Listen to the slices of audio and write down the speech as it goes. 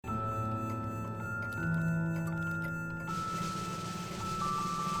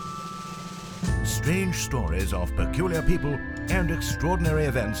strange stories of peculiar people and extraordinary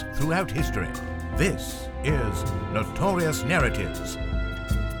events throughout history. This is Notorious Narratives.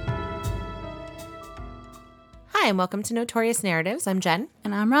 Hi, and welcome to Notorious Narratives. I'm Jen.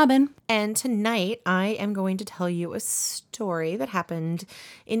 And I'm Robin. And tonight I am going to tell you a story that happened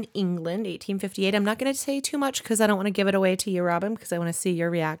in England, 1858. I'm not going to say too much because I don't want to give it away to you, Robin, because I want to see your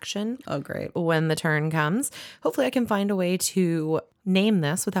reaction. Oh, great. When the turn comes. Hopefully I can find a way to name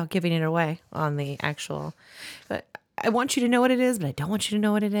this without giving it away on the actual. But I want you to know what it is, but I don't want you to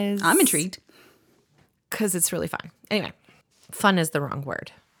know what it is. I'm intrigued. Because it's really fun. Anyway, fun is the wrong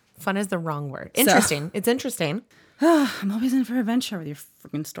word. Fun is the wrong word. Interesting. It's interesting. I'm always in for adventure with your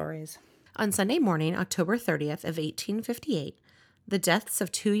freaking stories. On Sunday morning, October 30th of 1858, the deaths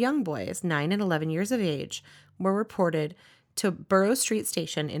of two young boys, 9 and 11 years of age, were reported to Borough Street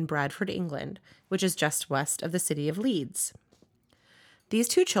Station in Bradford, England, which is just west of the city of Leeds. These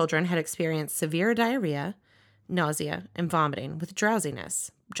two children had experienced severe diarrhea, nausea, and vomiting with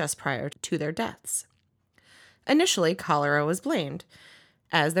drowsiness just prior to their deaths. Initially, cholera was blamed,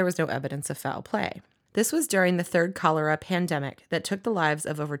 as there was no evidence of foul play. This was during the third cholera pandemic that took the lives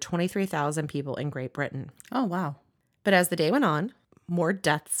of over 23,000 people in Great Britain. Oh, wow. But as the day went on, more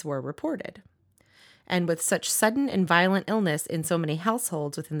deaths were reported. And with such sudden and violent illness in so many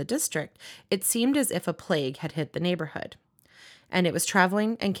households within the district, it seemed as if a plague had hit the neighborhood. And it was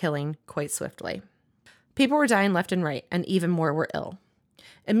traveling and killing quite swiftly. People were dying left and right, and even more were ill.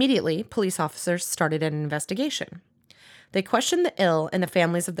 Immediately, police officers started an investigation. They questioned the ill and the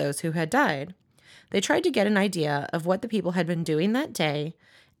families of those who had died. They tried to get an idea of what the people had been doing that day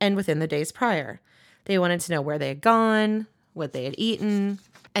and within the days prior. They wanted to know where they had gone, what they had eaten,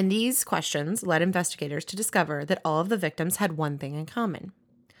 and these questions led investigators to discover that all of the victims had one thing in common.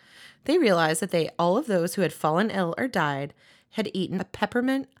 They realized that all of those who had fallen ill or died had eaten a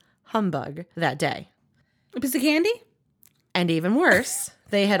peppermint humbug that day. A piece of candy? And even worse,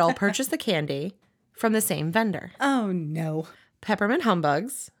 they had all purchased the candy from the same vendor. Oh, no. Peppermint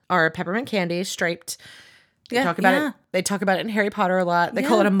humbugs are peppermint candy striped. They talk about it in Harry Potter a lot. They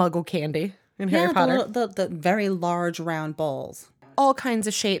call it a muggle candy in Harry Potter. The very large round balls. All kinds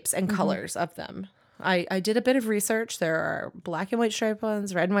of shapes and colors of them. I did a bit of research. There are black and white striped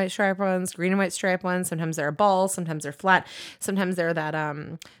ones, red and white striped ones, green and white striped ones. Sometimes they're a ball. Sometimes they're flat. Sometimes they're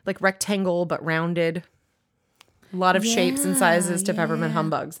that like rectangle but rounded. A lot of shapes and sizes to peppermint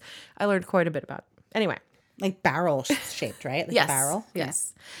humbugs. I learned quite a bit about it. Anyway. Like barrel shaped, right? Like yes. Barrel?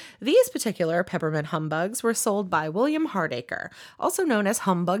 Yes. These particular peppermint humbugs were sold by William Hardacre, also known as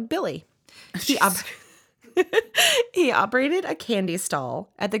Humbug Billy. He operated a candy stall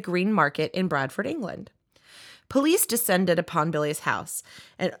at the Green Market in Bradford, England. Police descended upon Billy's house,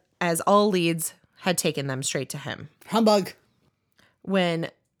 and as all leads had taken them straight to him. Humbug. When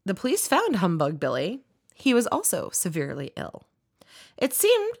the police found Humbug Billy, he was also severely ill. It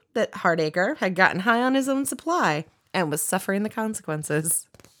seemed that Hardacre had gotten high on his own supply and was suffering the consequences.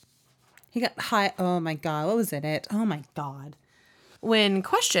 He got high. Oh, my God. What was in it? Oh, my God. When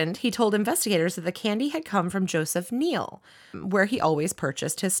questioned, he told investigators that the candy had come from Joseph Neal, where he always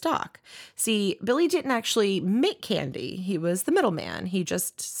purchased his stock. See, Billy didn't actually make candy. He was the middleman. He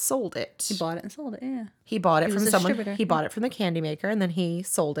just sold it. He bought it and sold it, yeah. He bought it from someone. Distributor. He bought it from the candy maker, and then he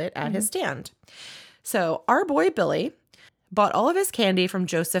sold it at his stand. So our boy Billy bought all of his candy from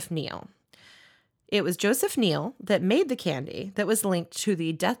Joseph Neal. It was Joseph Neal that made the candy that was linked to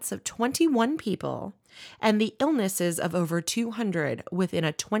the deaths of 21 people and the illnesses of over 200 within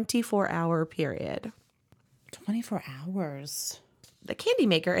a 24-hour period. 24 hours. The candy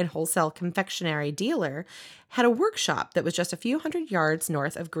maker and wholesale confectionery dealer had a workshop that was just a few hundred yards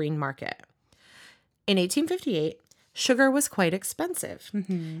north of Green Market. In 1858, sugar was quite expensive,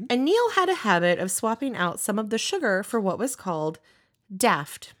 and Neal had a habit of swapping out some of the sugar for what was called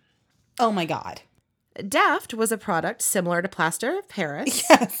daft. Oh, my God. Daft was a product similar to plaster of Paris.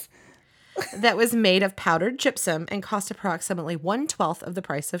 Yes. That was made of powdered gypsum and cost approximately 1/12 of the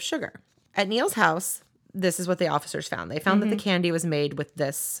price of sugar. At Neal's house, this is what the officers found. They found that the candy was made with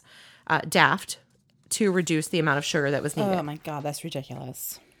this daft to reduce the amount of sugar that was needed. Oh, my God. That's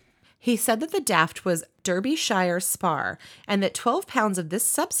ridiculous. He said that the daft was Derbyshire spar and that 12 pounds of this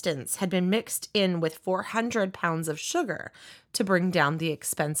substance had been mixed in with 400 pounds of sugar to bring down the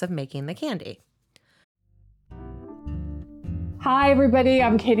expense of making the candy. Hi, everybody.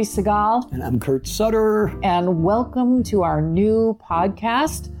 I'm Katie Segal. And I'm Kurt Sutter. And welcome to our new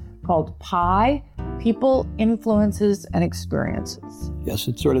podcast called Pi, People, Influences, and Experiences. Yes,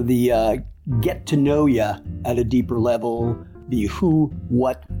 it's sort of the get to know you at a deeper level, the who,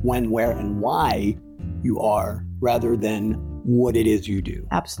 what, when, where, and why you are, rather than what it is you do.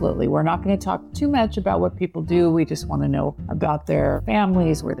 Absolutely. We're not going to talk too much about what people do. We just want to know about their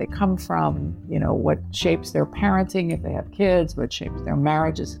families, where they come from, what shapes their parenting if they have kids, what shapes their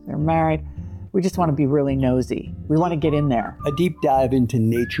marriages if they're married. We just want to be really nosy. We want to get in there. A deep dive into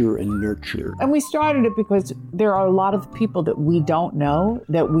nature and nurture. And we started it because there are a lot of people that we don't know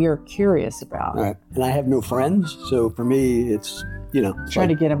that we are curious about. All right. And I have no friends, so for me, it's, Trying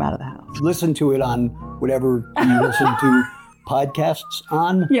to get them out of the house. Listen to it on whatever you listen to podcasts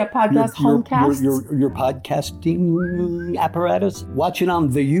on. Yeah, podcast, homecasts. Your podcasting apparatus. Watch it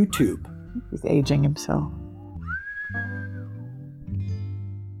on the YouTube. He's aging himself.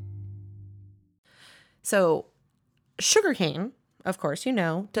 So sugarcane, of course,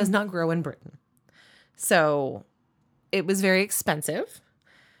 does not grow in Britain. So it was very expensive,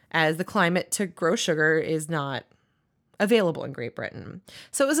 as the climate to grow sugar is not available in Great Britain.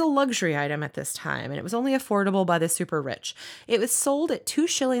 So it was a luxury item at this time, and it was only affordable by the super rich. It was sold at 2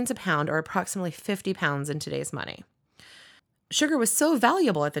 shillings a pound, or approximately 50 pounds in today's money. Sugar was so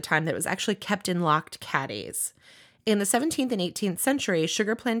valuable at the time that it was actually kept in locked caddies. In the 17th and 18th century,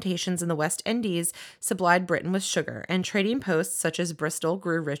 sugar plantations in the West Indies supplied Britain with sugar, and trading posts such as Bristol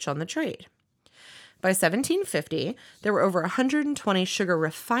grew rich on the trade. By 1750, there were over 120 sugar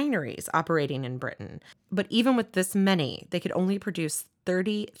refineries operating in Britain, but even with this many, they could only produce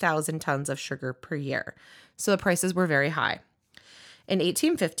 30,000 tons of sugar per year, so the prices were very high. In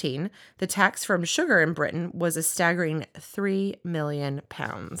 1815, the tax from sugar in Britain was a staggering 3 million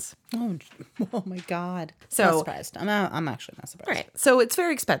pounds. Oh my God. So, not surprised. I'm actually not surprised. Right. So it's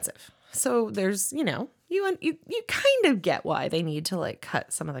very expensive. So there's, you kind of get why they need to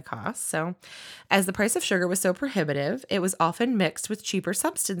cut some of the costs. So as the price of sugar was so prohibitive, it was often mixed with cheaper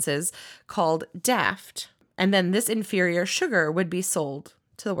substances called daft. And then this inferior sugar would be sold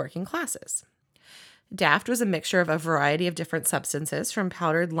to the working classes. Daft was a mixture of a variety of different substances, from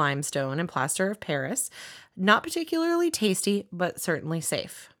powdered limestone and plaster of Paris. Not particularly tasty, but certainly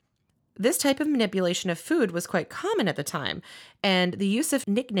safe. This type of manipulation of food was quite common at the time, and the use of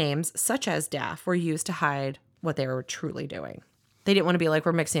nicknames such as daft were used to hide what they were truly doing. They didn't want to be like,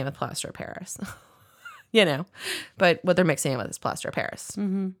 we're mixing it with plaster of Paris. But what they're mixing it with is plaster of Paris.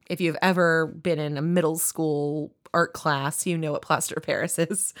 Mm-hmm. If you've ever been in a middle school art class, you know what plaster of Paris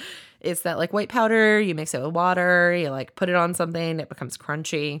is. It's that white powder, you mix it with water, you put it on something, it becomes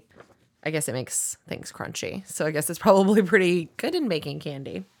crunchy. I guess it makes things crunchy. So I guess it's probably pretty good in making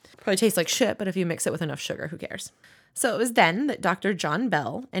candy. Probably tastes like shit, but if you mix it with enough sugar, who cares? So it was then that Dr. John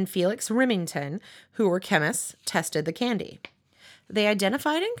Bell and Felix Remington, who were chemists, tested the candy. They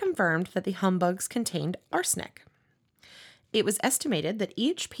identified and confirmed that the humbugs contained arsenic. It was estimated that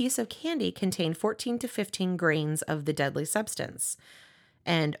each piece of candy contained 14 to 15 grains of the deadly substance,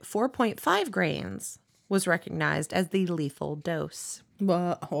 and 4.5 grains was recognized as the lethal dose.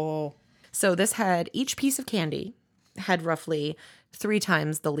 Whoa. So each piece of candy had roughly 3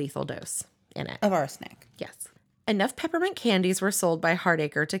 times the lethal dose in it. Of arsenic. Yes. Enough peppermint candies were sold by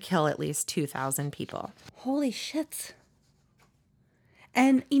Hardacre to kill at least 2,000 people. Holy shit.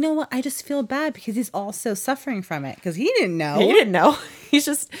 And you know what? I just feel bad because he's also suffering from it because he didn't know. He didn't know. He's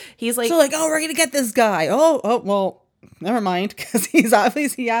like, so oh, we're going to get this guy. Oh, well, never mind. Because he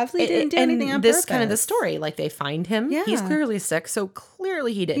obviously didn't do anything on purpose. This kind of the story. They find him. Yeah. He's clearly sick. So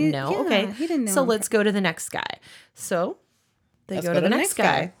clearly he didn't know. Yeah, okay. He didn't know. So let's go to the next guy. So let's go to the next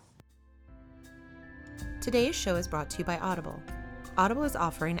guy. Today's show is brought to you by Audible. Audible is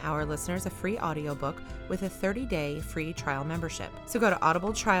offering our listeners a free audiobook with a 30-day free trial membership. So go to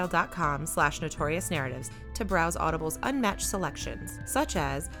audibletrial.com/notoriousnarratives to browse Audible's unmatched selections, such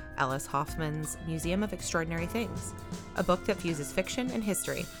as Alice Hoffman's Museum of Extraordinary Things, a book that fuses fiction and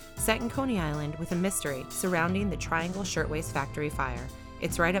history, set in Coney Island with a mystery surrounding the Triangle Shirtwaist Factory fire.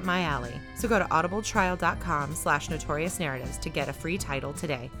 It's right up my alley. So go to audibletrial.com/notoriousnarratives to get a free title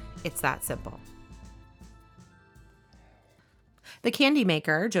today. It's that simple. The candy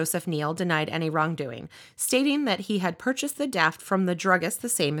maker, Joseph Neal, denied any wrongdoing, stating that he had purchased the daft from the druggist the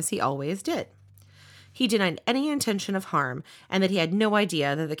same as he always did. He denied any intention of harm and that he had no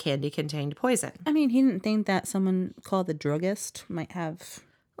idea that the candy contained poison. I mean, he didn't think that someone called the druggist might have...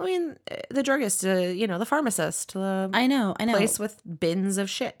 The druggist, the pharmacist, I know. place with bins of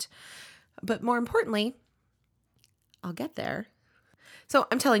shit. But more importantly, I'll get there. So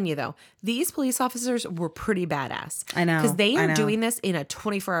I'm telling you, though, these police officers were pretty badass. I know. Because they are doing this in a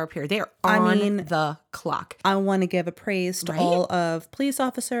 24-hour period. They are on the clock. I want to give a praise to all of police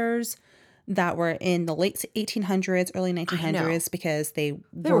officers, that were in the late 1800s, early 1900s, because they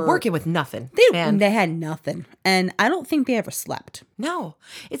were working with nothing. They had nothing. And I don't think they ever slept. No,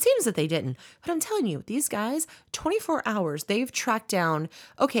 it seems that they didn't. But I'm telling you, these guys, 24 hours, they've tracked down,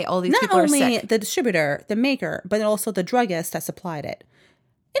 okay, all these people are sick. Not only the distributor, the maker, but also the druggist that supplied it.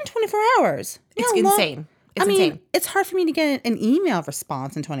 In 24 hours. It's insane. It's insane. It's hard for me to get an email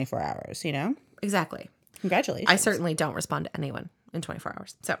response in 24 hours, you know? Exactly. Congratulations. I certainly don't respond to anyone in 24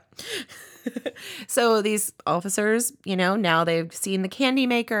 hours. So these officers, you know, now they've seen the candy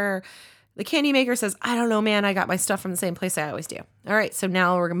maker. The candy maker says, I don't know, man. I got my stuff from the same place I always do. All right. So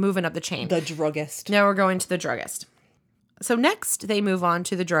now we're moving up the chain. The druggist. Now we're going to the druggist. So next they move on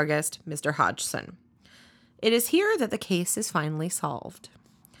to the druggist, Mr. Hodgson. It is here that the case is finally solved.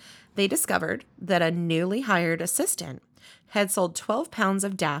 They discovered that a newly hired assistant had sold 12 pounds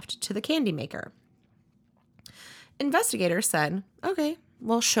of Daft to the candy maker. Investigators said, okay,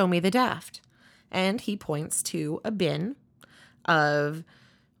 well, show me the Daft. And he points to a bin of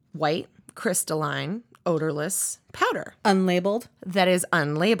white, crystalline, odorless powder. Unlabeled. That is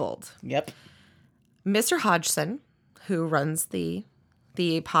unlabeled. Yep. Mr. Hodgson, who runs the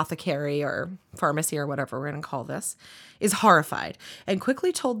apothecary or pharmacy or whatever we're going to call this, is horrified and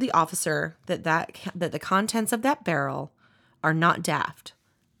quickly told the officer that the contents of that barrel are not Daft,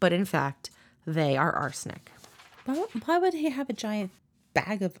 but in fact, they are arsenic. Why would he have a giant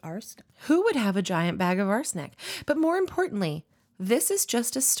bag of arsenic? Who would have a giant bag of arsenic? But more importantly, this is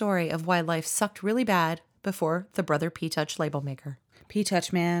just a story of why life sucked really bad before the Brother P-Touch label maker.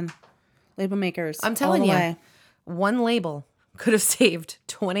 P-Touch, man. Label makers. I'm telling all the you, way. one label could have saved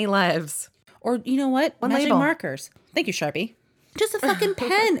 20 lives. Or you know what? One Magic label. Markers. Thank you, Sharpie. Just a fucking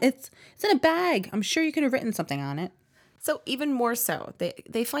pen. It's in a bag. I'm sure you could have written something on it. So even more so,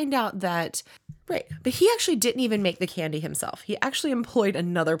 they find out that, right, but he actually didn't even make the candy himself. He actually employed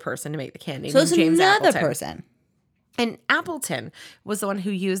another person to make the candy. So it's named James another Appleton. person. And Appleton was the one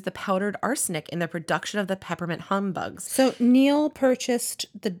who used the powdered arsenic in the production of the peppermint humbugs. So Neil purchased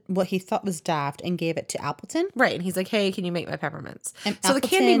what he thought was Daft and gave it to Appleton. Right, and he's like, hey, can you make my peppermints? And so Appleton the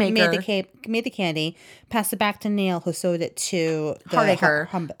candy maker made the candy, passed it back to Neil, who sold it to the Hardacre,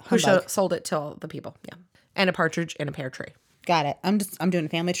 who humbug. sold it to all the people. Yeah. And a partridge and a pear tree. Got it. I'm doing a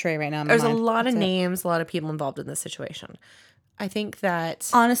family tree right now. There's a lot of names, a lot of people involved in this situation. I think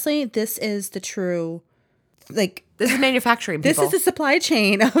that Honestly, this is the true, like, this is manufacturing this people. is the supply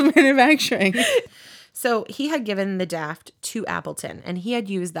chain of manufacturing. So he had given the Daft to Appleton, and he had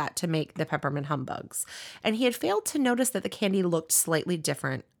used that to make the peppermint humbugs. And he had failed to notice that the candy looked slightly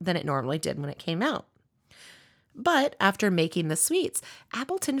different than it normally did when it came out. But after making the sweets,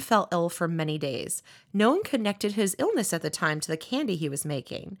 Appleton fell ill for many days. No one connected his illness at the time to the candy he was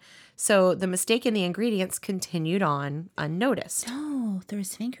making. So the mistake in the ingredients continued on unnoticed. Oh, through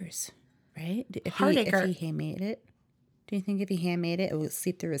his fingers, right? If Hardacre. he handmade it, do you think if he handmade it, it would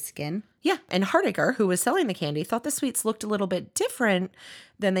seep through his skin? Yeah, and Hardacre, who was selling the candy, thought the sweets looked a little bit different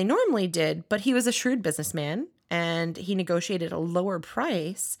than they normally did, but he was a shrewd businessman, and he negotiated a lower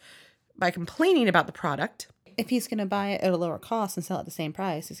price by complaining about the product. If he's going to buy it at a lower cost and sell it at the same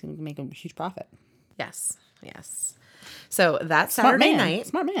price, he's going to make a huge profit. Yes. So that Saturday night,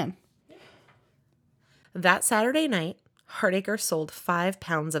 Smart man. Hardacre sold 5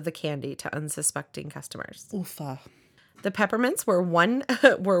 pounds of the candy to unsuspecting customers. Oofa. The peppermints were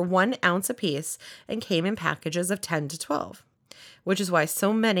one ounce apiece and came in packages of 10 to 12, which is why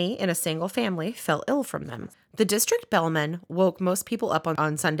so many in a single family fell ill from them. The district bellman woke most people up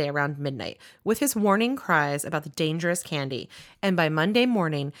on Sunday around midnight with his warning cries about the dangerous candy, and by Monday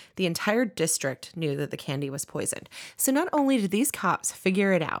morning, the entire district knew that the candy was poisoned. So not only did these cops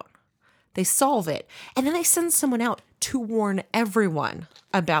figure it out, they solve it, and then they send someone out to warn everyone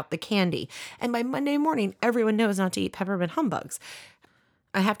about the candy. And by Monday morning, everyone knows not to eat peppermint humbugs.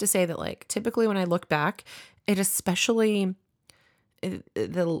 I have to say that, like, typically when I look back, it especially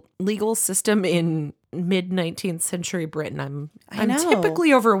the legal system in mid-19th century Britain, I'm know.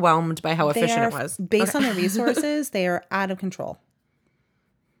 typically overwhelmed by how efficient it was. Based on their resources, they are out of control.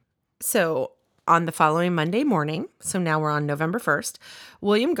 So on the following Monday morning, so now we're on November 1st,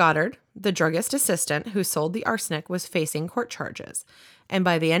 William Goddard, the druggist assistant who sold the arsenic, was facing court charges. And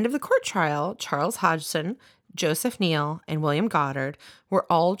by the end of the court trial, Charles Hodgson, Joseph Neal, and William Goddard were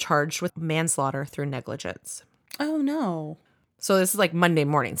all charged with manslaughter through negligence. Oh, no. So this is like Monday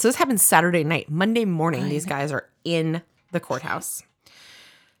morning. So this happened Saturday night. Monday morning, these guys are in the courthouse.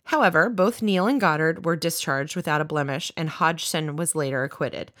 However, both Neal and Goddard were discharged without a blemish, and Hodgson was later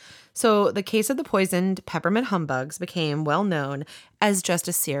acquitted. So the case of the poisoned peppermint humbugs became well known as just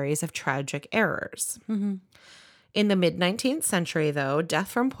a series of tragic errors. Mm-hmm. In the mid-19th century, though, death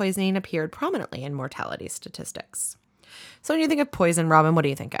from poisoning appeared prominently in mortality statistics. So when you think of poison, Robin, what do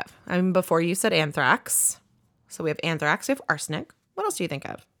you think of? I mean, before you said anthrax. So we have anthrax, we have arsenic. What else do you think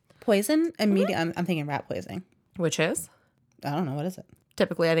of? Poison? Immediately, I'm thinking rat poisoning. Which is? I don't know. What is it?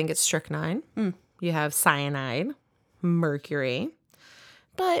 Typically, I think it's strychnine. You have cyanide, mercury.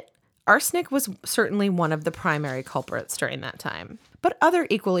 But arsenic was certainly one of the primary culprits during that time. But other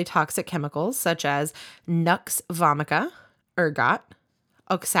equally toxic chemicals, such as nux vomica, ergot,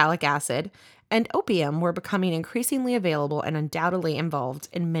 oxalic acid, and opium, were becoming increasingly available and undoubtedly involved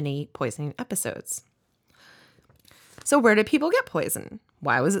in many poisoning episodes. So where did people get poison?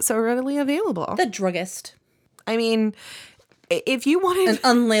 Why was it so readily available? The druggist. I mean, if you wanted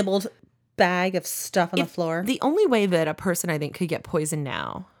An unlabeled bag of stuff on the floor. The only way that a person, I think, could get poison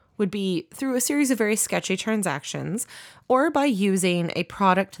now would be through a series of very sketchy transactions or by using a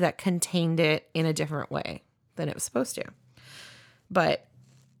product that contained it in a different way than it was supposed to. But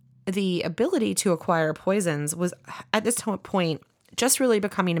the ability to acquire poisons was, at this point, just really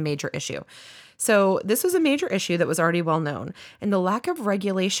becoming a major issue. So this was a major issue that was already well known, and the lack of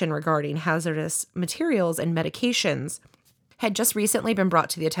regulation regarding hazardous materials and medications had just recently been brought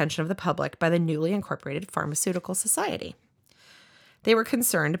to the attention of the public by the newly incorporated Pharmaceutical Society. They were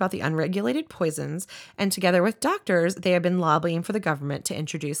concerned about the unregulated poisons, and together with doctors, they had been lobbying for the government to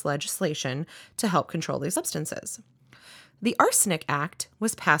introduce legislation to help control these substances. The Arsenic Act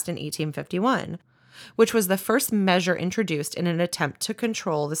was passed in 1851, which was the first measure introduced in an attempt to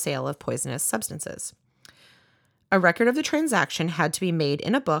control the sale of poisonous substances. A record of the transaction had to be made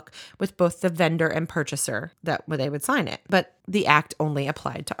in a book with both the vendor and purchaser that they would sign it, but the act only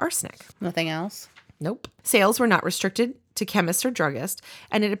applied to arsenic. Nothing else. Nope. Sales were not restricted to chemists or druggists,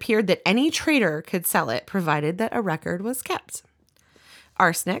 and it appeared that any trader could sell it provided that a record was kept.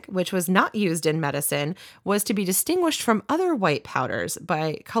 Arsenic, which was not used in medicine, was to be distinguished from other white powders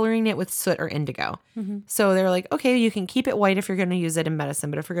by coloring it with soot or indigo. So they're like, okay, you can keep it white if you're going to use it in medicine,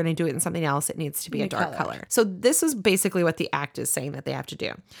 but if you're going to do it in something else, it needs to be a dark color. So this is basically what the act is saying that they have to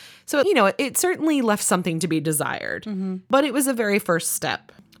do. So, it certainly left something to be desired, but it was a very first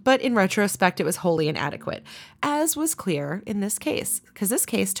step. But in retrospect, it was wholly inadequate, as was clear in this case, because this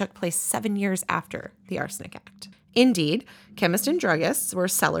case took place 7 years after the Arsenic Act. Indeed, chemists and druggists were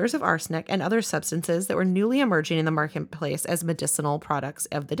sellers of arsenic and other substances that were newly emerging in the marketplace as medicinal products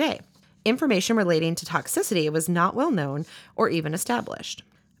of the day. Information relating to toxicity was not well known or even established.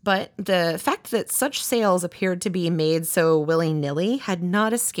 But the fact that such sales appeared to be made so willy-nilly had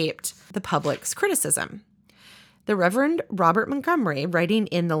not escaped the public's criticism. The Reverend Robert Montgomery, writing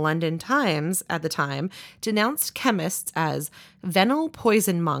in the London Times at the time, denounced chemists as venal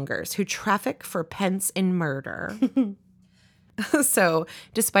poison mongers who traffic for pence in murder. So,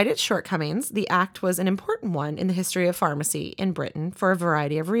 despite its shortcomings, the act was an important one in the history of pharmacy in Britain for a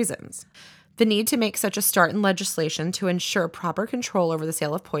variety of reasons. The need to make such a start in legislation to ensure proper control over the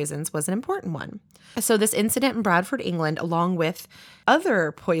sale of poisons was an important one. So this incident in Bradford, England, along with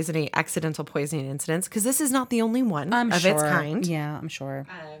other accidental poisoning incidents, because this is not the only one of its kind. Yeah, I'm sure.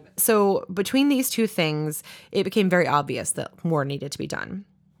 So between these two things, it became very obvious that more needed to be done.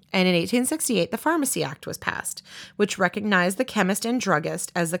 And in 1868, the Pharmacy Act was passed, which recognized the chemist and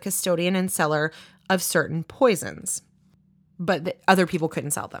druggist as the custodian and seller of certain poisons. But other people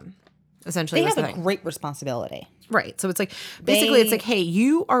couldn't sell them. Essentially, They was have the a thing. great responsibility. Right. So it's like, basically, it's like, hey,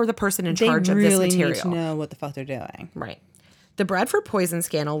 you are the person in charge of this They material. really need to know what the fuck they're doing. Right. The Bradford poison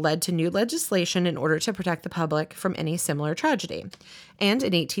scandal led to new legislation in order to protect the public from any similar tragedy. And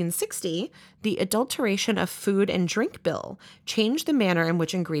in 1860, the Adulteration of Food and Drink Bill changed the manner in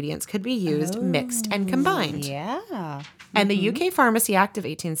which ingredients could be used, mixed, and combined. Yeah. And the UK Pharmacy Act of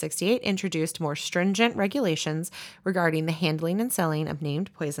 1868 introduced more stringent regulations regarding the handling and selling of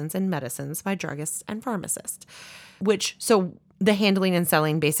named poisons and medicines by druggists and pharmacists. So the handling and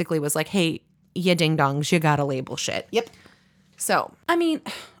selling basically was like, hey, you ding-dongs, you gotta label shit. Yep. So, I mean,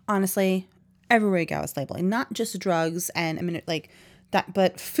 honestly, everywhere you go is labeling. Not just drugs and like that,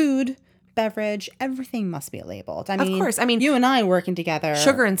 but food, beverage, everything must be labeled. of course. I mean, you and I working together.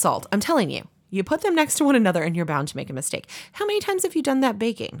 sugar and salt. I'm telling you, you put them next to one another and you're bound to make a mistake. How many times have you done that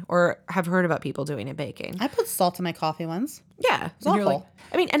baking or have heard about people doing it baking? I put salt in my coffee once. Yeah. It's And you're awful.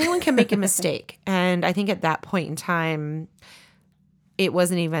 anyone can make a mistake. And I think at that point in time, it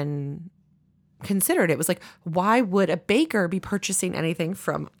wasn't even considered. It was like, why would a baker be purchasing anything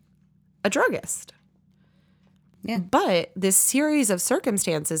from a druggist? Yeah. But this series of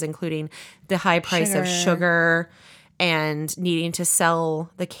circumstances, including the high price of sugar and needing to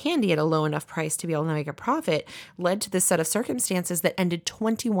sell the candy at a low enough price to be able to make a profit, led to this set of circumstances that ended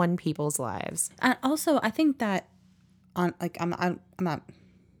 21 people's lives. And also, I think that I'm not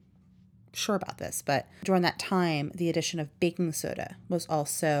sure about this, but during that time, the addition of baking soda was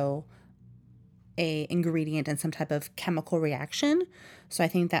also a ingredient in some type of chemical reaction. So I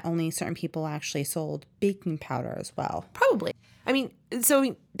think that only certain people actually sold baking powder as well. Probably. I mean,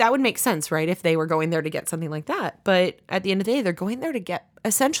 so that would make sense, right? If they were going there to get something like that. But at the end of the day, they're going there to get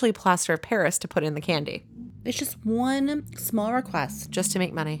essentially plaster of Paris to put in the candy. It's just one small request, Just to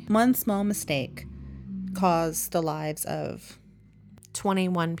make money. one small mistake caused the lives of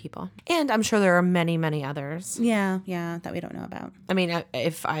 21 people. And I'm sure there are many, many others. yeah, that we don't know about. I mean,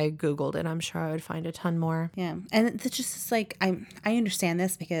 if I Googled it, I'm sure I would find a ton more. Yeah, and it's just like I understand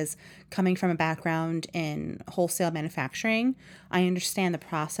this because coming from a background in wholesale manufacturing, I understand the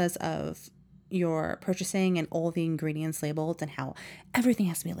process of your purchasing and all the ingredients labeled and how everything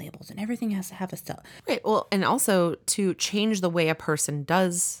has to be labeled and everything has to have a stuff. Right. Well, and also to change the way a person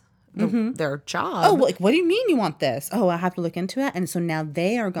does their job. Oh, like, what do you mean you want this? Oh, I have to look into it. And so now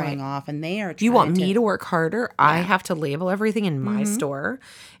they are going off and they are trying You want me to work harder? I have to label everything in my store.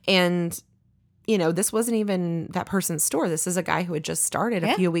 And, you know, this wasn't even that person's store. This is a guy who had just started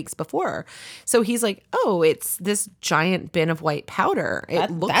a few weeks before. So he's like, oh, it's this giant bin of white powder. It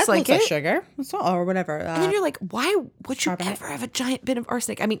looks like it. sugar. Or whatever. And then you're like, why would you ever have a giant bin of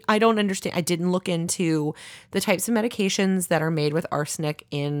arsenic? I mean, I don't understand. I didn't look into the types of medications that are made with arsenic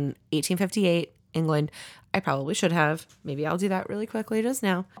in 1858 England. I probably should have. Maybe I'll do that really quickly just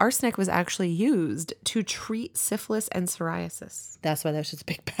now. Arsenic was actually used to treat syphilis and psoriasis. That's why there's just a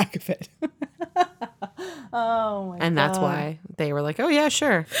big bag of it. Oh my God. And that's why they were like, oh, yeah,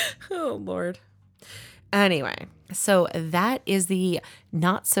 sure. Oh, Lord. Anyway, so that is the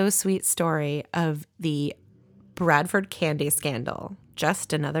not so sweet story of the Bradford candy scandal.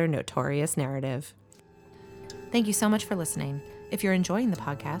 Just another notorious narrative. Thank you so much for listening. If you're enjoying the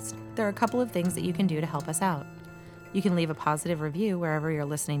podcast, there are a couple of things that you can do to help us out. You can leave a positive review wherever you're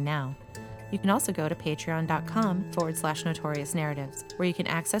listening now. You can also go to patreon.com/notorious narratives, where you can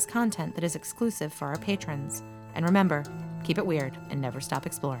access content that is exclusive for our patrons. And remember, keep it weird and never stop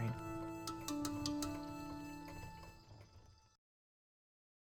exploring.